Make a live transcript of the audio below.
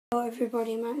Hello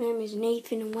everybody, my name is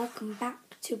Nathan and welcome back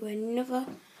to another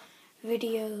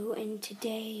video, and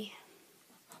today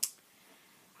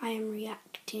I am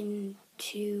reacting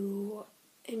to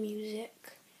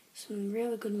some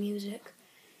really good music.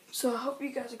 So I hope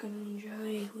you guys are going to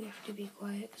enjoy. We have to be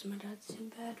quiet because my dad's in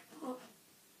bed, but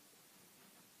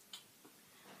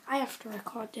I have to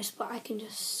record this, but I can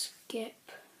just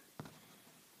skip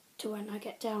to when I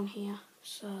get down here,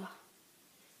 so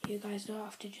you guys don't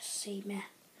have to just see me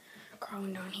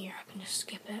crawling down here. I can just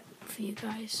skip it for you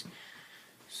guys.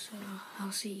 So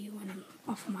I'll see you when I'm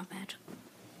off my bed.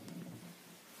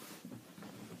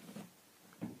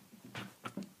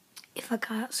 If I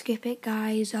can't skip it,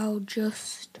 guys, I'll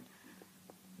just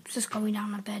going down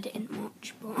my bed isn't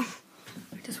much, but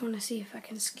I just want to see if I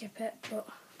can skip it. But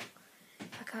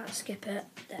if I can't skip it,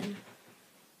 then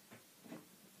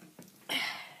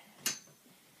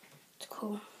it's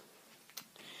cool.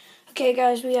 Okay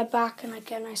guys, we are back, and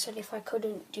again I said if I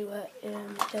couldn't do it,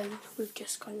 then we've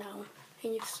just gone down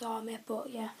and you saw me, but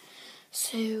yeah.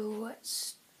 So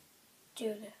let's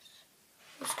do this.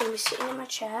 I'm just going to be sitting in my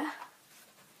chair,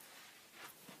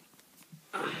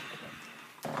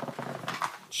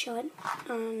 chilling,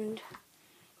 and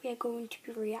we are going to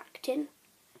be reacting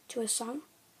to a song,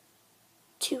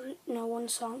 one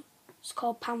song. It's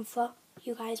called Panther.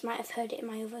 You guys might have heard it in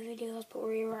my other videos, but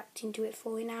we're reacting to it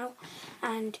fully now.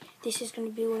 And this is going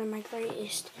to be one of my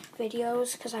greatest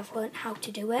videos because I've learnt how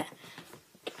to do it.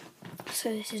 So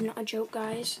this is not a joke,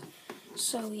 guys.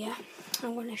 So yeah,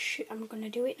 I'm gonna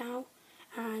do it now,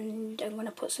 and I'm gonna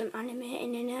put some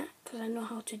animating in it because I know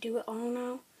how to do it all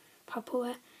now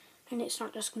properly, and it's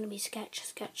not just gonna be sketch.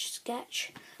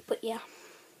 But yeah.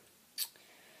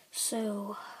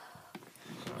 So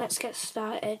let's get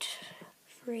started.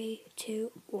 3,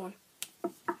 2, 1.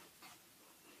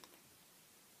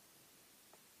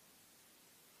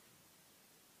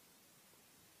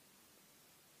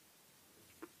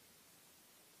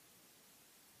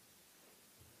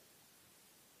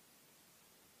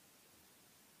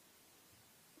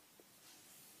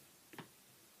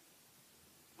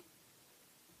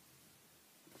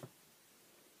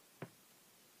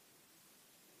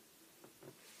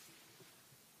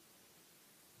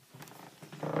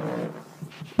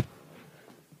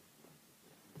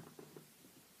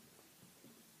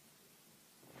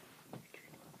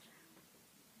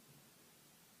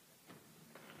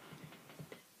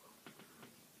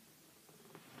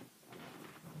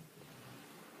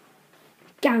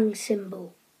 Gang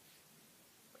symbol.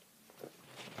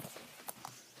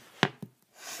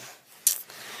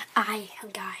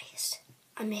 Guys,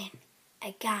 I'm in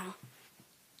a gang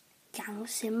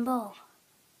symbol.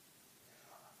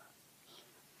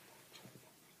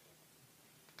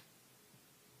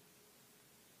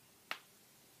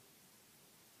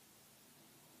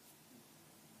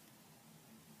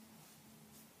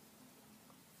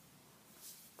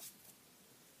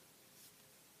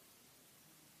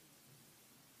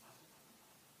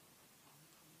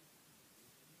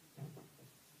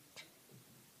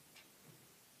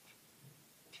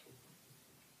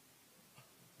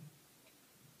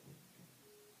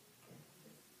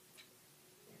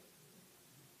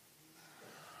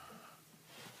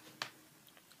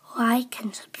 Like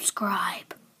and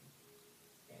subscribe.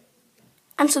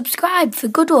 And subscribe for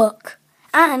good luck.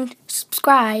 And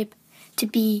subscribe to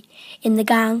be in the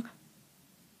gang.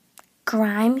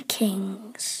 Grime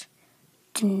Kings.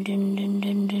 Dun, dun, dun,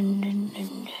 dun, dun, dun,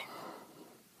 dun, dun.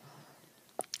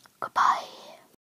 Goodbye.